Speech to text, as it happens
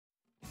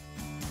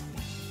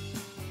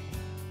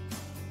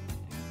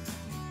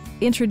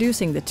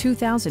Introducing the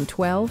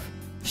 2012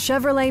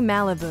 Chevrolet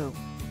Malibu.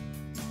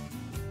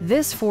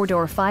 This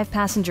four-door,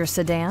 five-passenger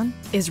sedan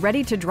is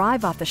ready to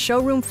drive off the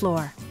showroom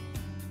floor.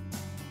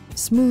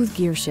 Smooth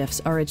gear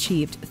shifts are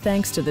achieved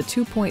thanks to the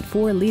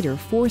 2.4-liter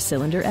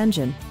four-cylinder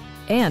engine.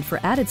 And for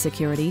added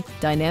security,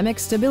 dynamic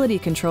stability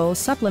control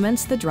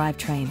supplements the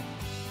drivetrain.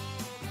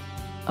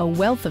 A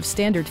wealth of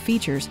standard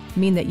features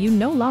mean that you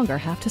no longer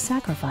have to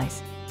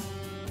sacrifice,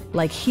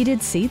 like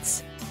heated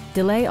seats,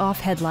 delay-off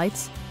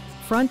headlights,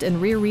 front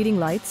and rear reading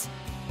lights,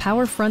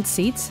 power front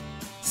seats,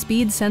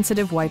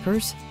 speed-sensitive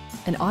wipers,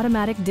 an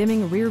automatic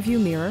dimming rear-view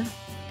mirror,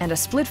 and a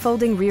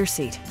split-folding rear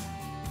seat.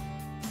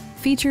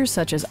 Features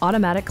such as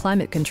automatic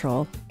climate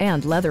control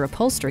and leather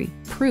upholstery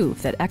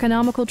prove that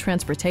economical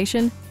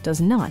transportation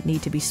does not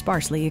need to be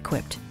sparsely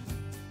equipped.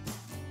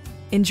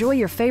 Enjoy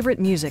your favorite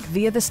music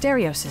via the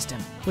stereo system,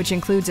 which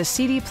includes a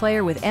CD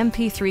player with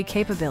MP3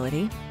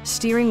 capability,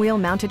 steering wheel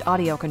mounted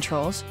audio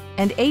controls,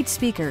 and 8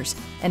 speakers,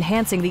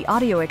 enhancing the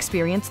audio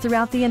experience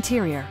throughout the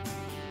interior.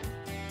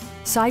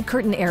 Side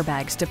curtain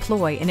airbags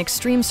deploy in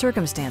extreme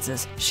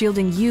circumstances,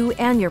 shielding you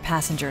and your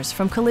passengers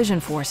from collision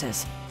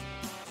forces.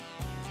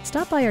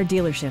 Stop by our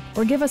dealership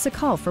or give us a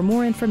call for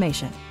more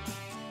information.